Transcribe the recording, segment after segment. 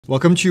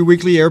Welcome to your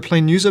weekly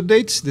airplane news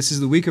update. This is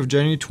the week of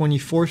January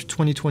 24th,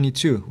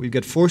 2022. We've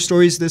got 4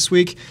 stories this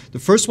week. The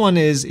first one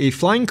is a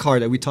flying car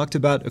that we talked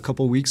about a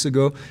couple weeks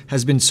ago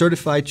has been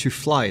certified to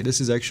fly.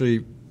 This is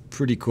actually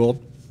pretty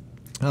cool.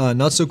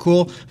 Not so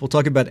cool, we'll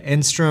talk about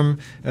Enstrom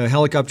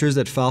Helicopters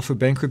that filed for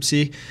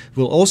bankruptcy.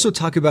 We'll also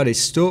talk about a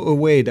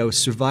Stowaway that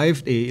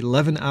survived a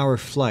 11-hour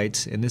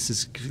flight, and this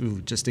is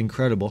just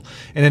incredible.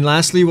 And then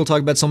lastly, we'll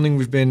talk about something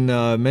we've been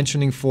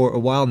mentioning for a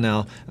while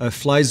now.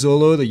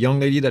 FlyZolo, the young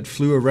lady that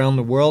flew around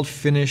the world,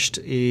 finished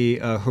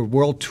her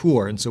world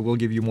tour, and so we'll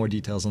give you more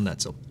details on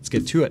that. So let's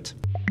get to it.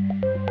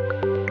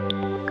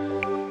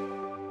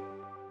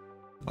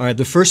 All right,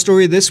 the first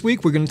story this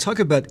week, we're going to talk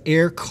about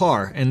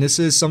AirCar, and this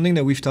is something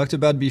that we've talked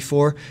about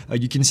before.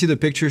 You can see the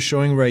picture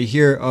showing right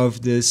here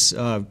of this,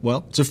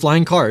 well, it's a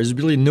flying car. There's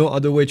really no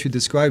other way to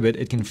describe it.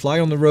 It can fly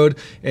on the road,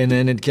 and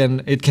then it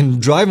can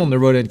drive on the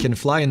road and can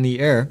fly in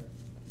the air.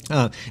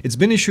 It's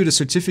been issued a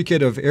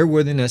certificate of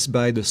airworthiness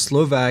by the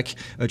Slovak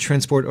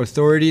Transport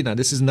Authority. Now,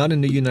 this is not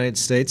in the United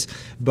States,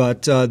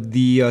 but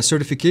the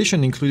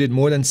certification included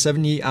more than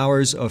 70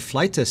 hours of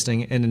flight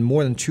testing and then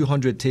more than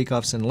 200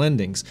 takeoffs and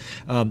landings.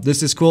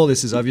 This is cool.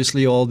 This is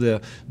obviously all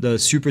the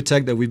super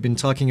tech that we've been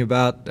talking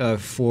about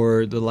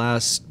for the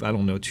last, I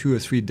don't know, 2 or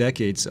 3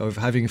 decades of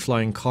having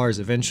flying cars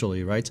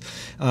eventually, right?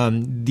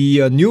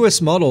 The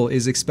newest model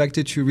is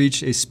expected to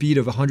reach a speed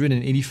of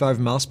 185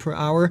 miles per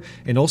hour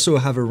and also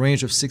have a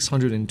range of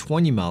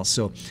 620 miles.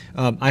 So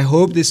I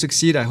hope they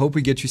succeed. I hope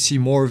we get to see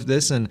more of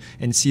this and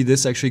see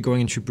this actually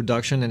going into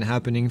production and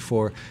happening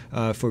for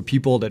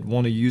people that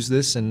want to use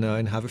this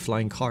and have a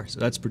flying car.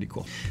 So that's pretty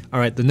cool. All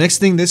right, the next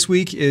thing this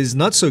week is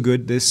not so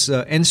good. This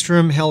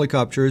Enstrom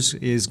Helicopters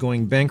is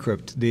going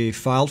bankrupt. They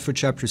filed for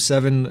Chapter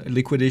 7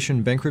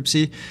 liquidation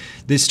bankruptcy.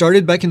 They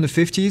started back in the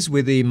 50s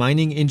with a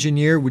mining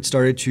engineer who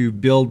started to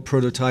build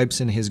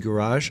prototypes in his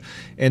garage.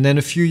 And then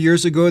a few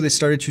years ago, they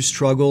started to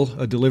struggle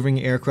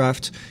delivering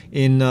aircraft.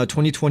 In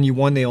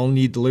 2021, they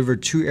only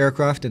delivered 2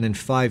 aircraft and then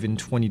 5 in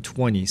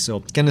 2020.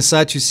 So kind of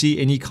sad to see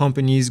any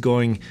companies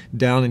going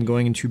down and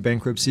going into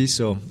bankruptcy.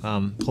 So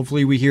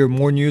hopefully we hear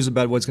more news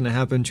about what's going to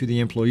happen to the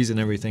employees and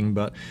everything,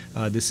 but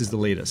this is the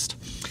latest.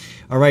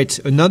 All right,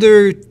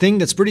 another thing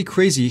that's pretty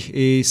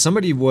crazy,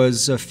 somebody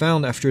was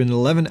found after an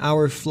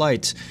 11-hour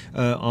flight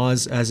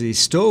as a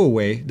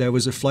stowaway. That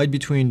was a flight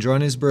between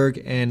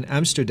Johannesburg and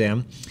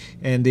Amsterdam,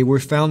 and they were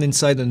found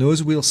inside the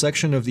nose wheel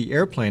section of the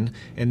airplane,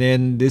 and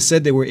then they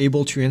said they were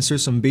able to answer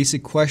some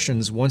basic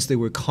questions once they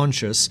were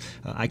conscious.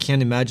 I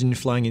can't imagine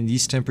flying in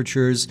these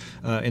temperatures,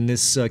 in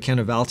this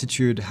kind of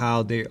altitude,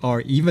 how they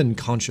are even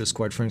conscious,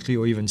 quite frankly,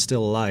 or even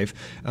still alive.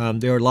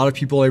 There are a lot of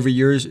people every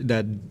year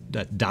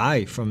that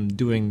die from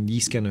doing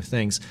these kind of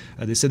things.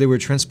 They said they were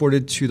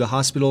transported to the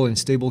hospital in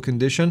stable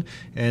condition,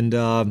 and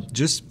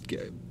just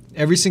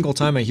every single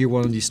time I hear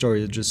one of these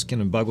stories, it just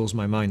kind of boggles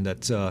my mind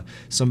that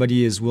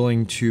somebody is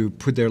willing to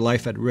put their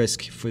life at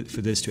risk for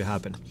this to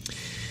happen.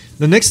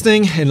 The next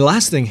thing and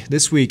last thing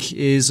this week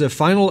is a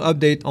final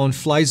update on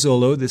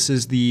FlyZolo. This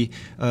is the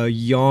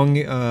young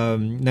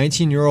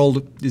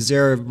 19-year-old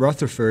Zara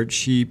Rutherford.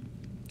 She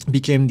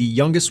became the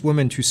youngest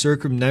woman to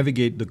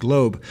circumnavigate the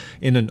globe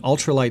in an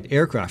ultralight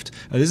aircraft.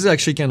 This is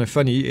actually kind of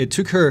funny. It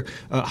took her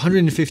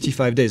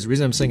 155 days. The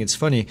reason I'm saying it's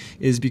funny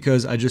is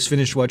because I just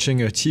finished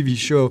watching a TV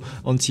show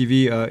on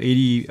TV,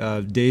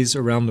 80 Days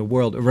Around the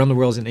World. Around the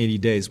World in 80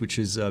 Days, which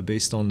is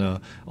based on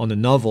a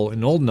novel,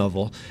 an old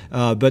novel.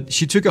 But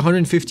she took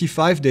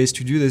 155 days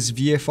to do this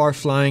VFR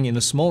flying in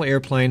a small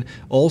airplane,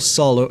 all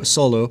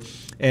solo.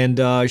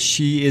 And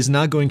she is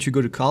now going to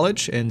go to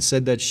college and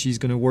said that she's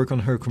going to work on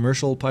her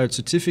commercial pilot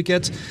certificate,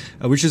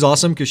 which is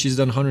awesome because she's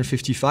done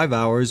 155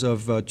 hours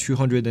of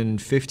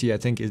 250. I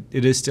think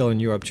it is still in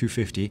Europe,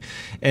 250.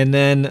 And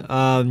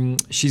then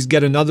she's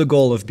got another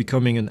goal of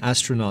becoming an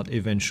astronaut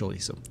eventually.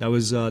 So that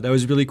was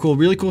really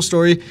cool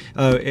story.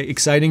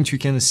 Exciting to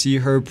kind of see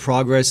her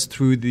progress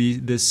through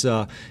this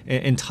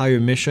entire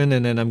mission.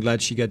 And then I'm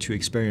glad she got to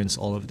experience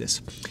all of this.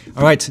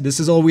 All right, this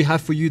is all we have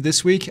for you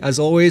this week. As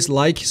always,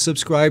 like,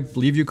 subscribe,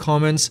 leave your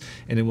comments,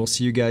 and then we'll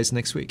see you guys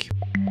next week.